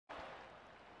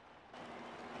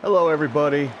Hello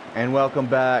everybody, and welcome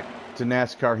back to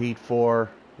NASCAR Heat 4.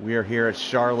 We are here at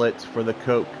Charlotte for the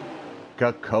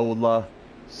Coca-Cola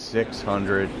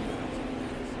 600.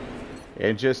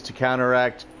 And just to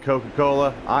counteract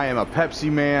Coca-Cola, I am a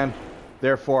Pepsi man.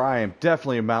 Therefore, I am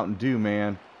definitely a Mountain Dew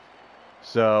man.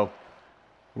 So,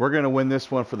 we're going to win this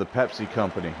one for the Pepsi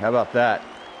company. How about that?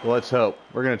 Well, let's hope.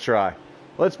 We're going to try.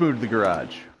 Let's move to the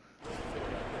garage.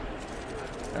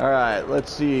 Alright,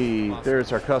 let's see.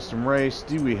 There's our custom race.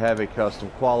 Do we have a custom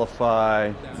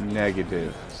qualify?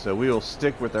 Negative. So we will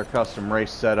stick with our custom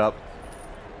race setup.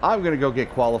 I'm going to go get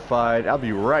qualified. I'll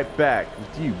be right back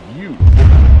with you.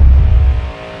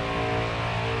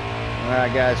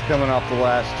 Alright guys, coming off the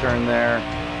last turn there.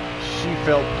 She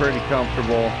felt pretty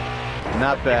comfortable.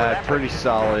 Not bad. Pretty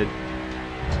solid.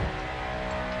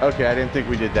 Okay, I didn't think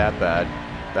we did that bad.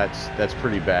 That's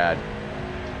pretty bad.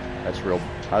 That's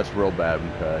real bad,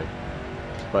 okay.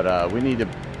 But we need to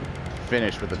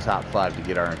finish with the top 5 to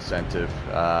get our incentive.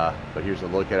 But here's a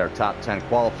look at our top 10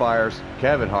 qualifiers.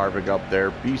 Kevin Harvick up there,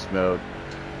 beast mode.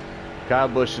 Kyle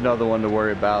Busch, another one to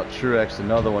worry about. Truex,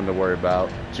 another one to worry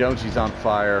about. Jonesy's on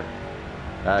fire.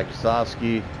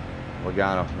 Kosowski,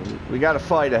 Logano. We got a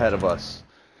fight ahead of us.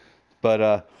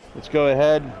 But let's go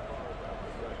ahead,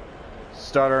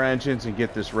 start our engines, and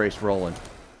get this race rolling.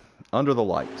 Under the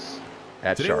lights.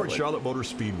 Today we're at Charlotte Motor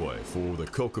Speedway for the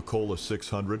Coca-Cola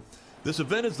 600. This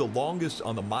event is the longest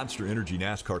on the Monster Energy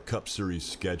NASCAR Cup Series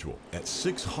schedule. At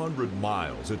 600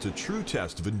 miles, it's a true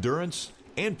test of endurance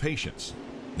and patience.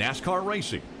 NASCAR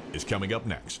racing is coming up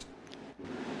next.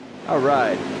 All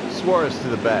right, Suarez to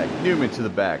the back, Newman to the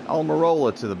back,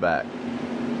 Almirola to the back.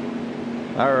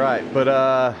 All right, but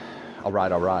all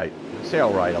right. I say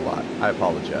all right a lot. I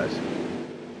apologize.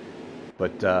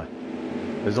 But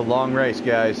it's a long race,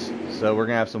 guys, so we're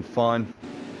gonna have some fun.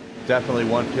 Definitely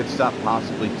one pit stop,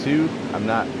 possibly 2. I'm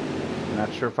not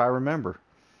sure if I remember.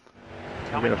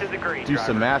 I'm gonna do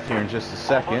some math here in just a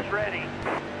second.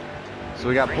 So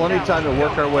we got plenty of time to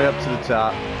work our way up to the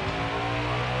top,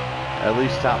 at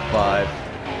least top 5,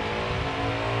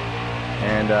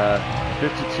 and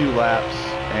 52 laps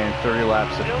and 30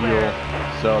 laps of fuel.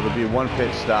 So there'll be 1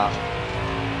 pit stop.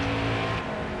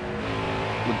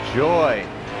 With joy.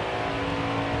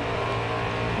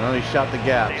 Well, he shot the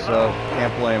gap, so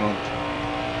can't blame him.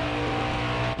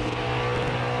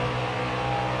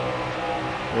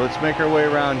 Well, let's make our way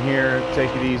around here,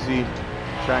 take it easy,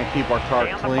 try and keep our car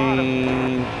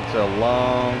clean. It's a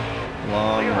long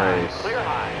race. Clear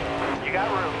high. You got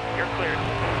room. You're clear.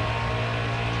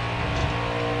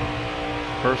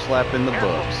 First lap in the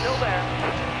books. Still there.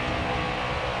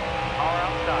 All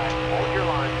outside. Hold your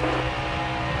line.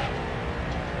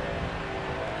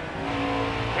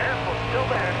 Careful. Still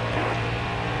there.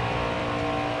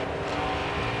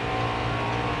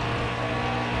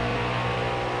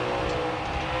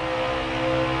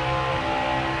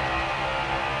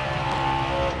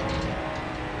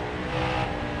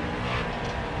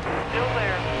 Still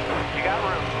there. You got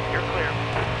room. You're clear.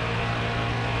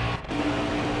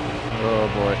 Oh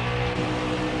boy.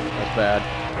 That's bad.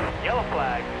 Yellow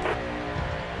flag.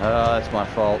 That's my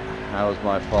fault. That was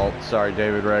my fault. Sorry,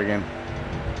 David Reagan.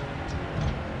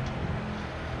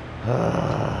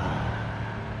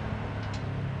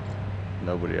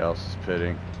 Nobody else is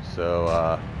pitting, so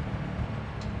I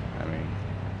mean,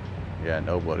 yeah,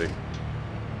 nobody.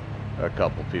 A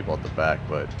couple people at the back,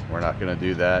 but we're not going to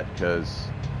do that because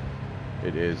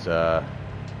it is a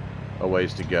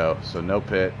ways to go. So no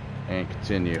pit and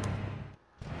continue.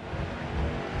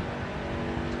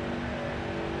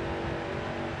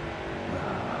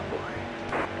 Oh boy.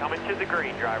 Coming to the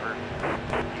green, driver.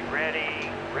 You ready?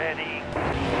 Ready.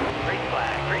 Green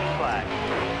flag. Green flag.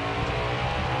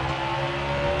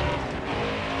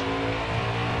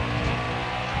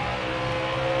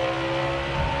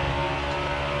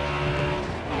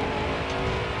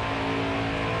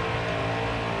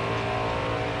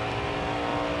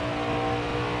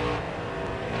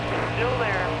 Still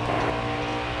there.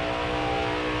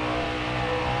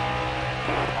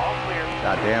 All clear.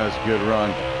 God damn, it's a good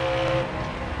run.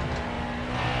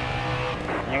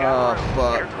 You got Oh room.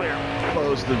 fuck. You're clear.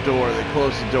 Close the door. They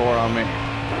closed the door on me.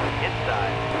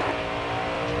 Inside.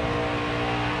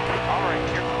 All right,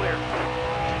 you're clear.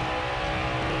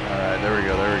 Alright, there we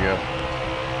go.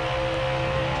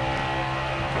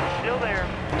 Still there.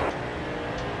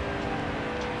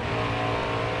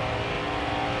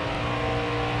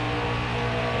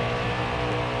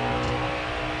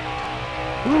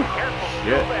 Whew. Careful.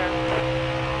 Shit. Still there.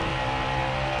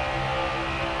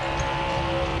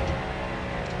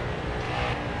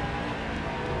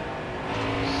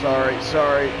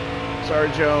 Sorry,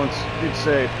 Jones. Good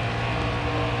save.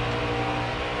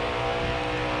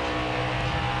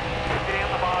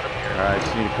 Alright,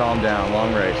 just need to calm down.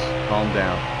 Long race. Calm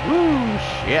down. Woo,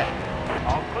 shit.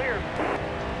 All clear.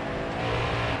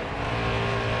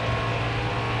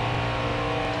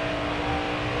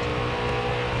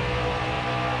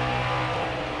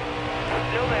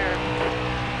 Still there.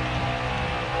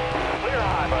 Clear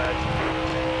high, bud.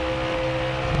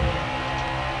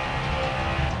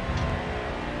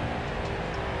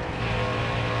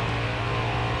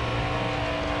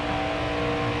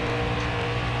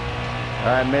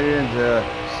 Alright, made it into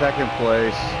second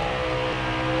place.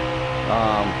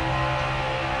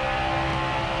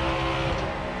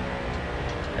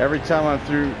 Every time I'm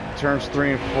through turns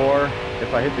 3 and 4,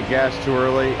 if I hit the gas too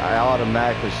early, I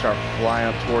automatically start flying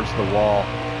up towards the wall.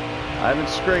 I haven't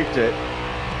scraped it,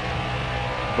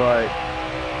 but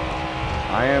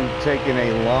I am taking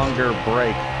a longer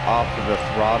break off of the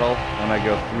throttle when I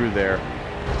go through there.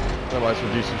 Otherwise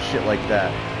we'll do some shit like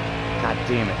that. God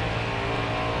damn it.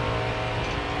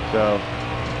 So,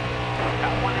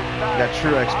 got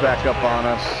Truex back up on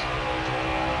us.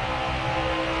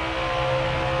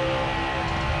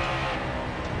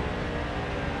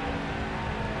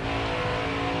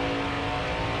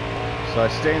 So I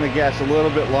stay in the gas a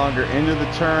little bit longer into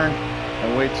the turn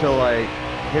and wait till I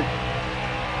hit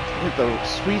the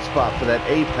sweet spot for that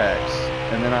apex,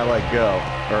 and then I let go,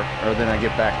 or then I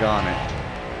get back on it.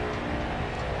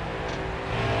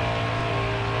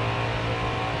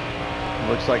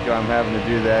 Looks like I'm having to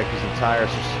do that because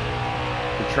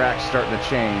the track's starting to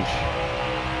change.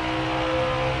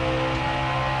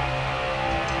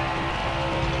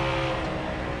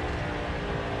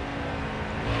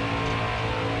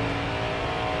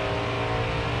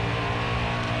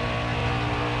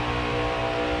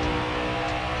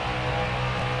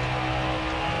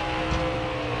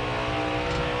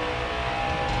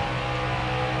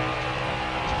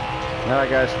 Alright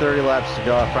guys, 30 laps to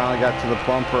go. I finally got to the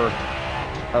bumper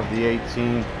of the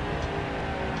 18.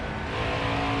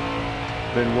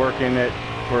 Been working it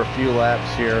for a few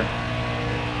laps here.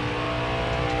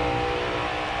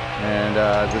 And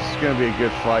this is going to be a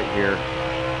good fight here.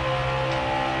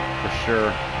 For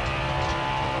sure.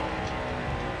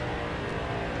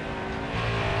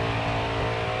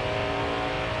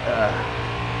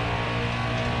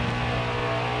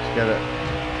 Just gotta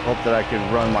hope that I can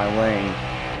run my lane.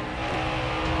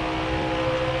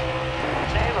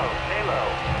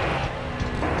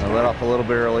 I let off a little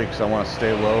bit early because I want to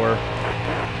stay lower.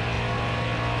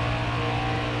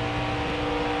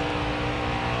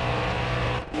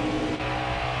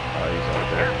 Oh, he's out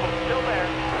there. Careful, still there.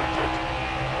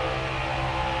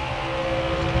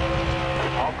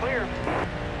 All clear.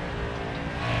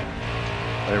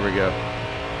 There we go.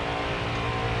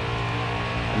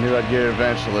 I knew I'd get it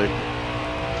eventually.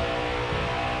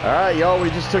 All right, y'all, we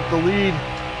just took the lead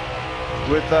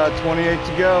with 28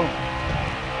 to go.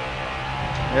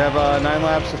 We have 9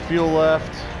 laps of fuel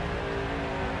left.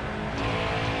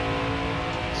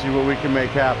 Let's see what we can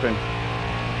make happen.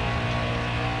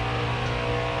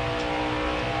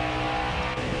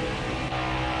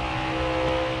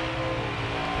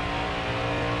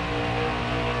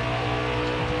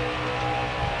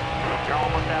 You're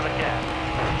almost out of gas.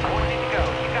 20 to go.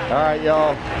 You got it. All right,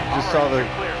 y'all. Just saw the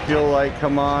fuel light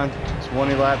come on.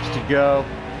 20 laps to go.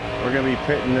 We're gonna be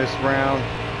pitting this round.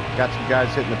 Got some guys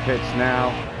hitting the pits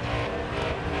now.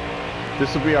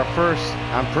 This will be our first,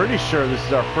 I'm pretty sure this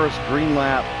is our first green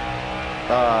lap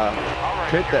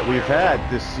pit that we've had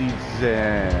this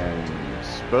season.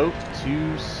 Spoke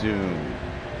too soon.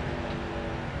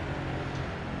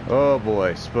 Oh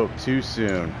boy, spoke too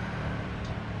soon.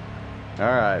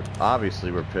 Alright,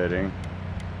 obviously we're pitting.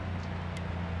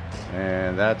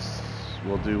 And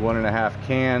we'll do 1.5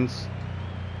 cans.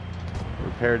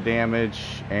 Repair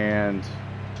damage and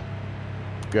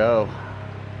go.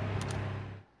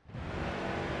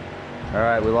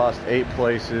 Alright, we lost 8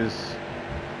 places.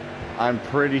 I'm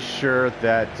pretty sure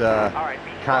that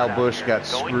Kyle Busch got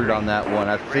screwed on that one.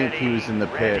 I think he was in the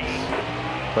pits,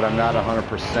 but I'm not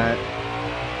 100%.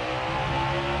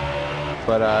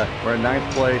 But we're in 9th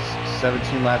place,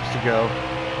 17 laps to go.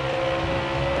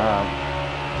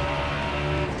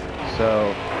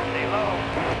 So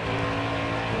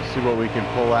let's see what we can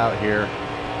pull out here.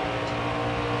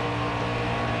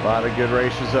 A lot of good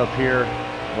races up here.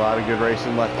 A lot of good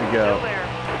racing left to go. Still there.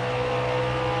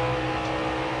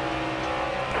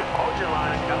 Hold your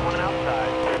line. Got one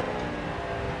outside.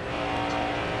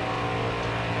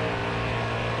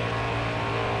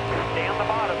 Stay on the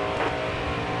bottom.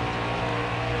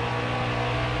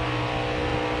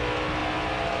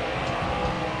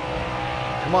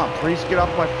 Come on, please get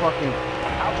off my fucking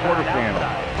quarter panel.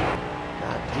 Outside.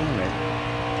 God damn it.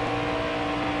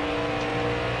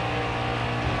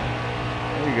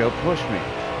 go. Push me.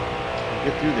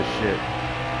 Get through this shit.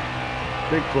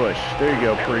 Big push. There you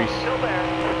go, Priest. Still there.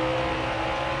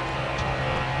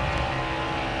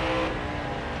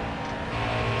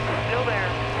 Still there.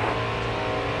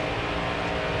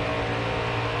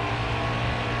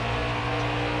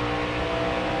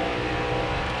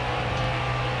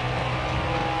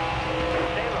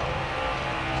 Stay low.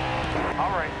 All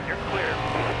right, you're clear.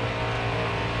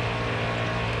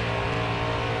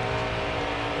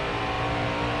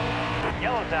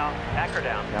 Yellow's out. Packer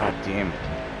down. God damn it.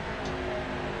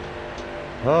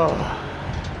 Oh.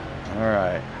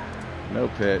 Alright. No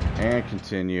pit. And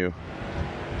continue.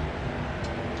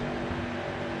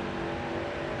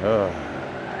 Oh.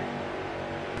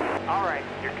 All right,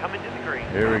 you're coming to the green.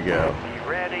 Here we go. You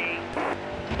ready?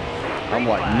 I'm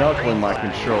like knuckling my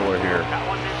controller here. Got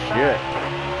one this Shit.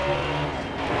 side.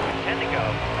 10 to go.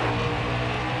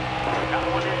 Got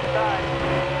one this side.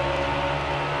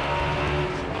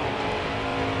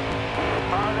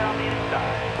 Car down the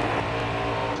inside.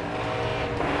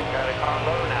 Got a car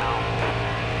low now.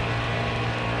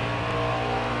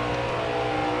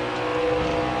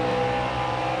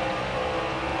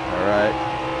 Alright.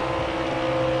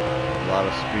 A lot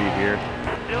of speed here.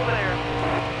 Still there.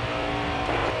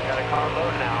 Got a car low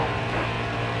now.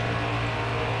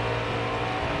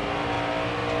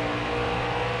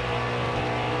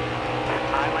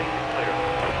 High lane is clear.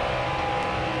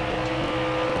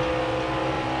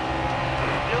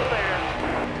 Still there.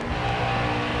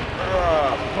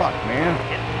 Fuck, man.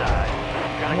 Inside.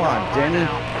 Got a Come car on, low Denny.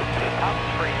 now. Top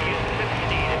three. Use it if you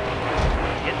need it.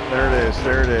 Inside. There it is.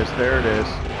 There it is. There it is.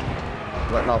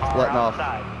 Letting off. Car Letting off.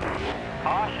 outside.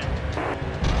 Caution.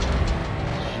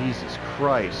 Jesus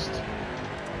Christ.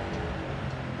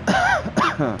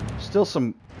 Still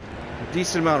some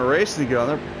decent amount of racing to go.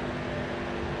 They're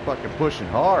fucking pushing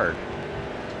hard.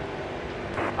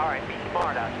 All right, be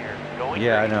smart out here. Going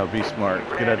Yeah, I green. know. Be smart.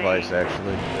 Good Ready. advice,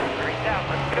 actually. Green's out.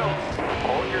 Let's go.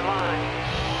 Hold your line.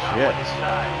 Got Shit. one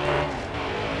inside.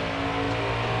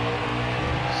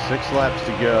 6 laps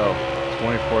to go.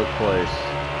 24th place.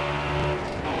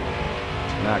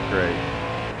 Not great.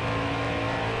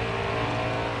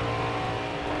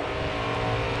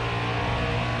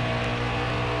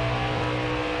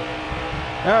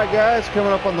 Alright guys,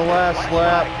 coming up on the last White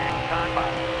lap. flag, you're in time by.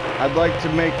 I'd like to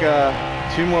make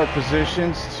 2 more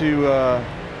positions to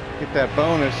get that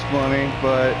bonus money,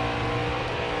 but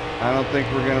I don't think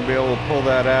we're going to be able to pull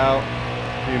that out.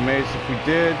 Be amazed if we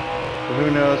did, but who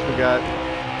knows. We got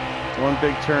one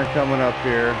big turn coming up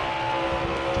here.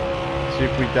 See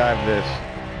if we dive this.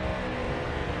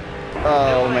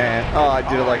 Oh man, oh, I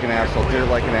did it like an asshole, did it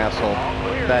like an asshole.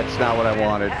 That's not what I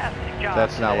wanted. Fantastic job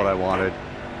That's not what I today. wanted.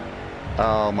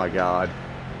 Oh my god.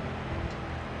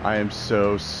 I am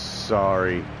so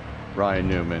sorry, Ryan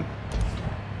Newman.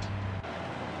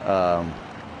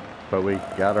 But we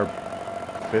got our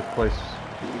 5th place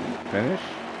finish?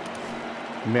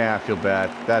 Man, I feel bad.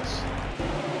 That's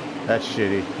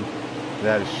shitty.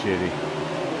 That is shitty.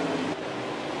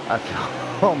 I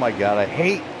feel, oh my god, I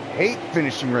hate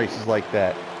finishing races like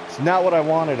that. It's not what I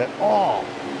wanted at all.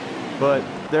 But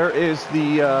there is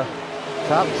the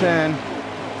top 10.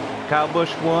 Kyle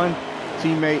Busch won.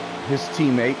 His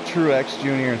teammate Truex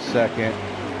Jr. in 2nd,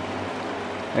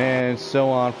 and so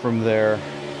on from there.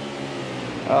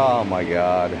 Oh my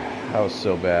god, that was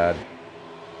so bad.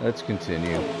 Let's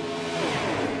continue.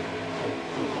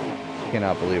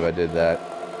 Cannot believe I did that.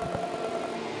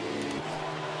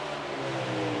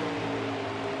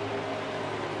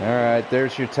 Alright,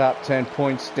 there's your top 10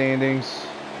 point standings.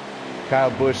 Kyle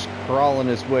Busch crawling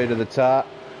his way to the top.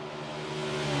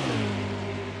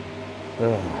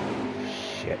 Oh,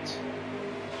 shit.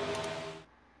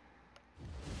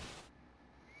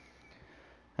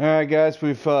 Alright guys,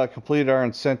 we've completed our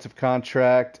incentive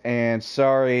contract, and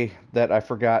sorry that I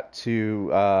forgot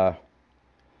to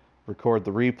record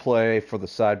the replay for the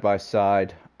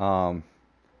side-by-side.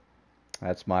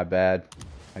 That's my bad.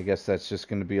 I guess that's just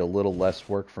going to be a little less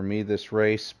work for me this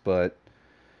race, but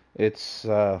it's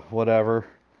whatever.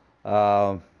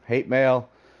 Hate mail.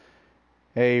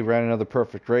 Hey, ran another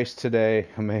perfect race today.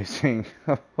 Amazing.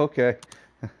 Okay.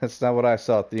 That's not what I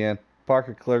saw at the end.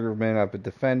 Parker Kligerman, I've been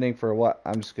defending for what?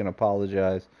 I'm just going to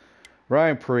apologize.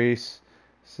 Ryan Priest,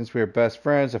 since we are best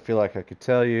friends, I feel like I could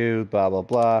tell you, blah, blah,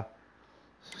 blah.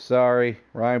 Sorry.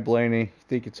 Ryan Blaney, you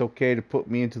think it's okay to put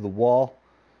me into the wall?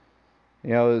 You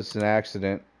know, it was an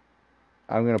accident.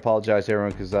 I'm going to apologize to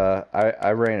everyone because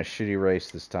I ran a shitty race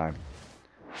this time.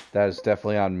 That is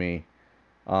definitely on me.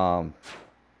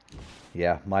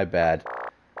 Yeah, my bad.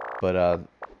 But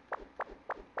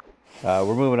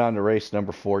we're moving on to race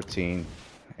number 14.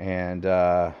 And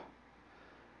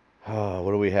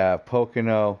What do we have?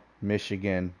 Pocono,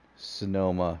 Michigan,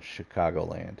 Sonoma,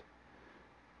 Chicagoland.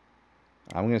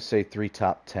 I'm going to say 3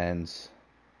 top 10s.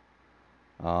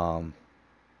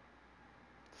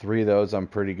 3 of those I'm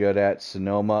pretty good at.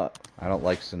 Sonoma, I don't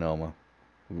like Sonoma.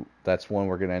 That's one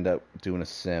we're going to end up doing a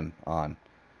sim on.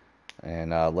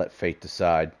 And let fate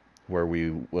decide where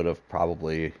we would have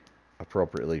probably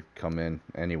appropriately come in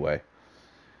anyway.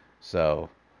 So,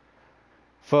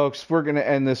 folks, we're going to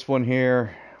end this one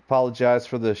here. Apologize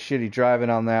for the shitty driving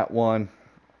on that one.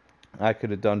 I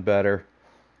could have done better.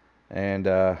 And,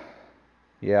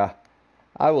 yeah,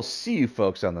 I will see you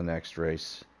folks on the next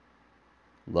race.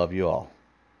 Love you all.